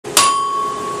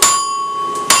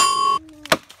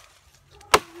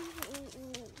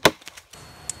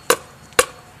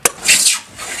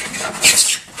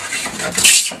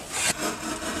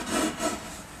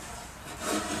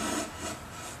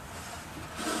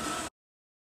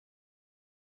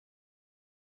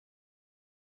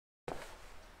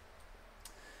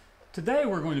Today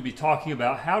we're going to be talking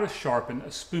about how to sharpen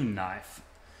a spoon knife.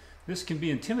 This can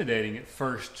be intimidating at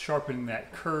first, sharpening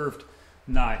that curved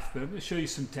knife, but I'm going to show you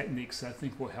some techniques that I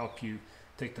think will help you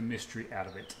take the mystery out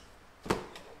of it.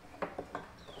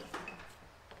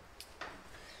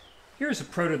 Here's a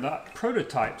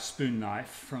prototype spoon knife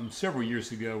from several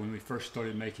years ago when we first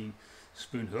started making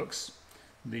spoon hooks.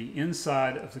 The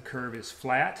inside of the curve is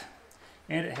flat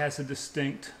and it has a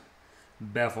distinct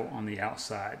bevel on the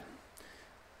outside.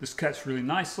 This cuts really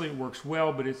nicely, it works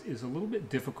well, but it is a little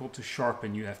bit difficult to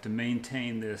sharpen. You have to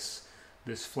maintain this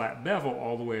flat bevel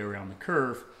all the way around the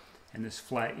curve and this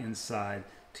flat inside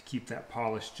to keep that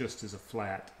polish just as a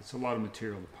flat. It's a lot of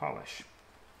material to polish.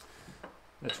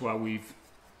 That's why we've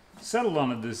settled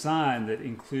on a design that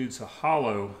includes a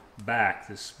hollow back.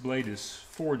 This blade is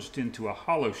forged into a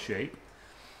hollow shape,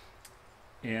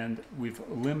 and we've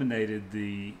eliminated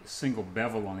the single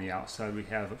bevel on the outside. We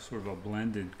have a sort of a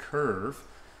blended curve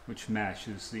which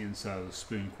matches the inside of the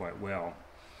spoon quite well.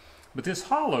 But this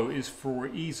hollow is for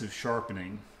ease of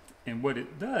sharpening, and what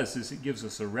it does is it gives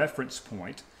us a reference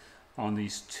point on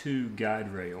these two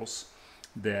guide rails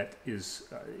that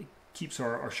keeps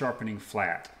our sharpening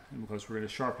flat, because we're going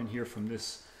to sharpen here from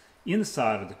this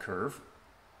inside of the curve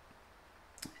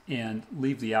and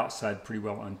leave the outside pretty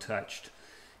well untouched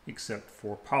except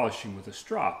for polishing with a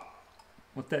strop.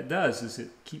 What that does is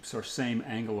it keeps our same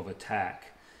angle of attack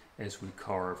as we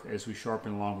carve. As we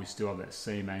sharpen along, we still have that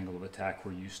same angle of attack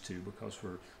we're used to, because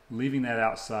we're leaving that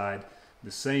outside the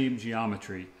same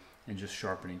geometry and just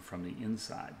sharpening from the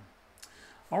inside.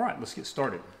 All right, let's get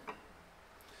started.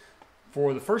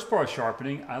 For the first part of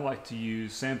sharpening, I like to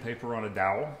use sandpaper on a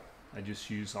dowel. I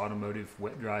just use automotive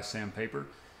wet dry sandpaper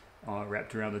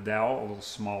wrapped around the dowel, a little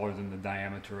smaller than the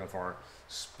diameter of our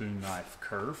spoon knife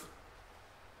curve.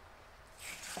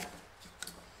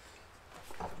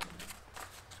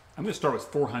 I'm going to start with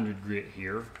 400 grit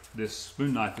here. This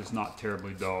spoon knife is not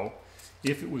terribly dull.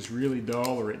 If it was really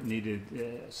dull or it needed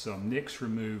some nicks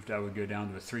removed, I would go down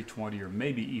to a 320 or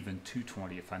maybe even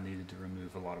 220 if I needed to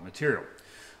remove a lot of material.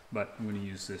 But I'm going to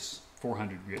use this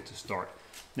 400 grit to start.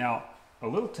 Now, a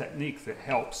little technique that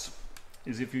helps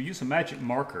is if you use a magic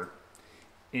marker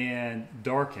and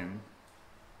darken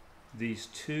these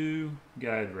two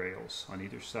guide rails on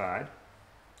either side,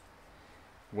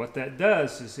 what that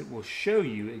does is it will show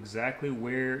you exactly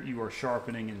where you are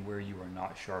sharpening and where you are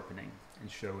not sharpening, and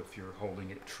show if you're holding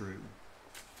it true.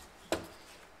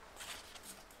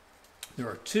 There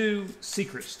are two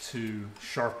secrets to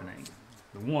sharpening.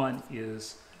 The one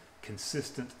is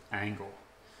consistent angle.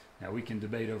 Now, we can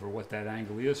debate over what that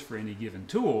angle is for any given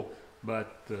tool,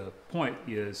 but the point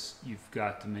is you've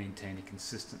got to maintain a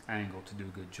consistent angle to do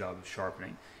a good job of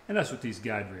sharpening, and that's what these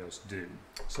guide rails do.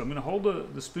 So I'm going to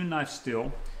hold the spoon knife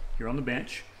still here on the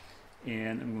bench,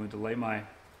 and I'm going to lay my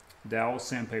dowel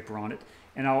sandpaper on it,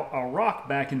 and I'll rock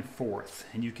back and forth,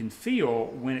 and you can feel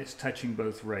when it's touching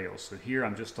both rails. So here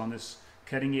I'm just on this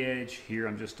cutting edge, here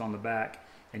I'm just on the back,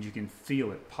 and you can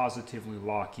feel it positively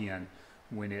lock in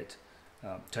when it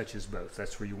touches both.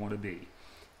 That's where you want to be.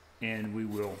 And we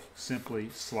will simply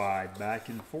slide back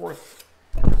and forth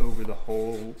over the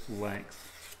whole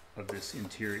length of this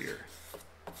interior.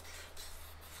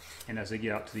 And as I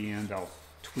get out to the end, I'll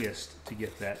twist to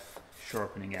get that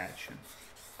sharpening action.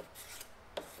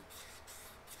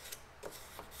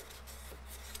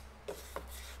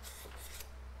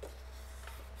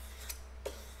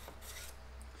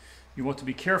 You want to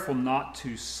be careful not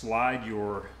to slide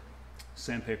your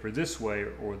sandpaper this way,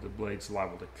 or the blade's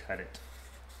liable to cut it.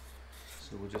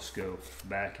 So we'll just go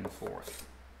back and forth.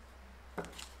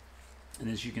 And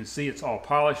as you can see, it's all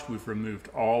polished. We've removed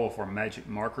all of our magic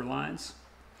marker lines.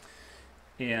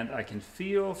 And I can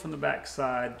feel from the back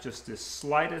side just this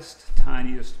slightest,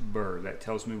 tiniest burr. That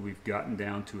tells me we've gotten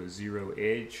down to a zero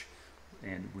edge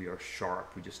and we are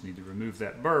sharp. We just need to remove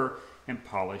that burr and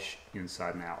polish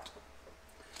inside and out.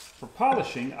 For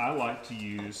polishing, I like to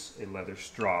use a leather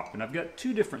strop. And I've got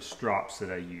two different strops that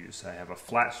I use. I have a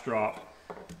flat strop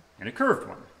and a curved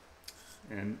one,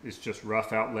 and it's just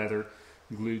rough out leather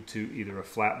glued to either a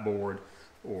flat board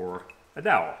or a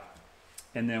dowel,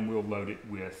 and then we'll load it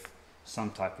with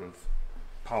some type of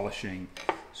polishing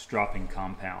stropping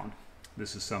compound.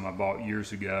 This is some I bought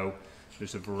years ago.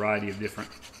 There's a variety of different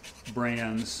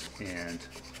brands and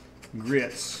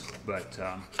grits, but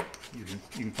you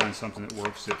can find something that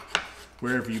works at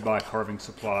wherever you buy carving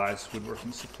supplies,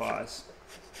 woodworking supplies.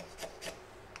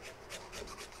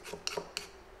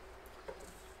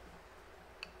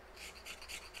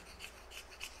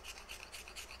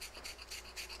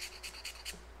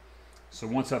 So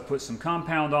once I've put some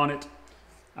compound on it,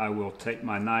 I will take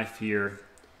my knife here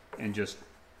and just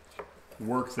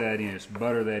work that in, just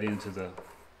butter that into the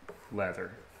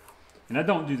leather. And I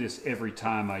don't do this every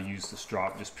time I use the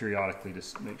strop, just periodically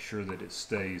to make sure that it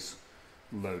stays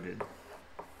loaded.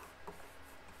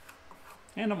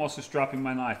 And I'm also stropping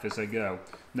my knife as I go.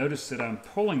 Notice that I'm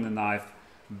pulling the knife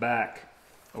back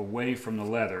away from the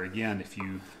leather. Again, if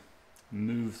you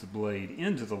move the blade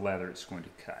into the leather, it's going to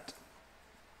cut.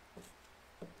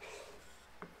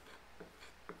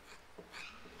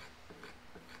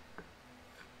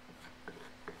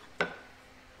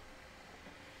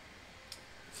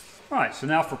 Alright, so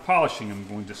now for polishing, I'm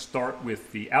going to start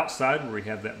with the outside where we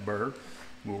have that burr.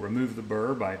 We'll remove the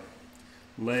burr by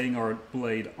laying our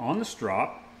blade on the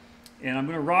strop, and I'm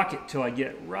going to rock it till I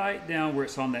get right down where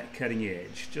it's on that cutting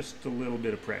edge. Just a little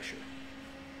bit of pressure.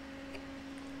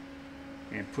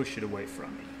 And push it away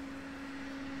from me.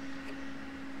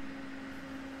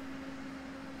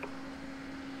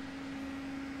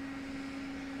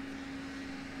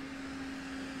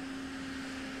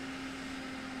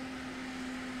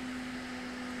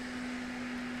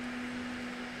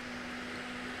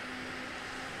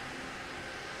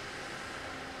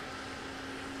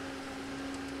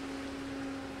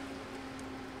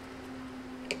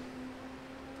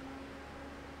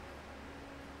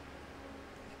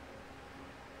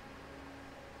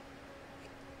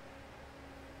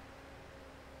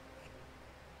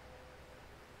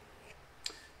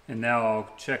 And now I'll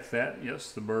check that.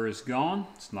 Yes, the burr is gone.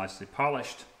 It's nicely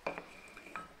polished.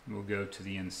 We'll go to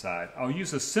the inside. I'll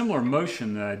use a similar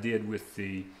motion that I did with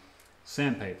the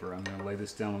sandpaper. I'm going to lay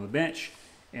this down on the bench,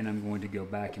 and I'm going to go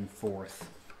back and forth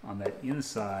on that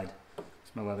inside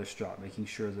with my leather strop, making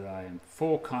sure that I am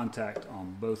full contact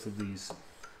on both of these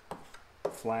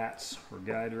flats or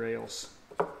guide rails.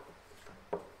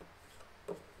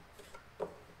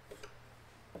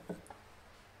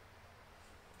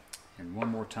 And one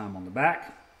more time on the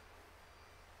back.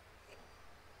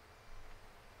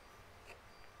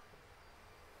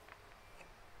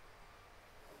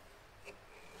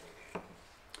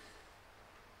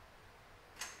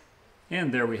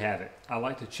 And there we have it. I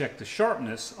like to check the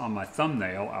sharpness on my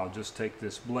thumbnail. I'll just take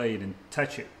this blade and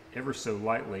touch it ever so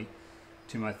lightly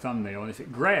to my thumbnail. And if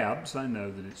it grabs, I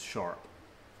know that it's sharp.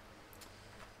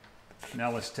 Now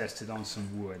let's test it on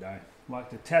some wood. I like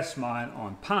to test mine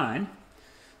on pine.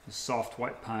 The soft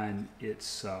white pine, it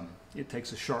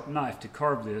takes a sharp knife to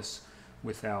carve this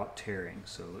without tearing.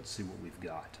 So let's see what we've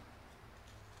got.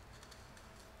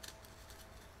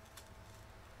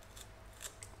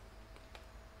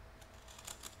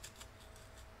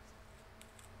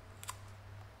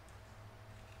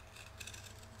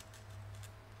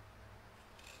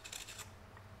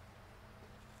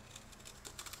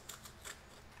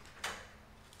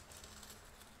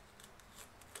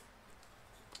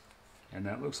 And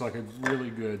that looks like a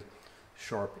really good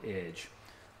sharp edge.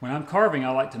 When I'm carving, I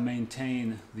like to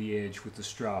maintain the edge with the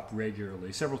strop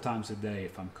regularly, several times a day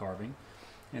if I'm carving,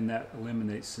 and that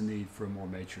eliminates the need for a more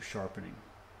major sharpening.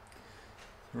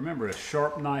 Remember, a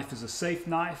sharp knife is a safe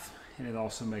knife, and it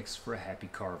also makes for a happy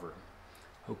carver.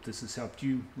 Hope this has helped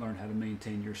you learn how to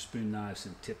maintain your spoon knives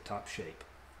in tip-top shape.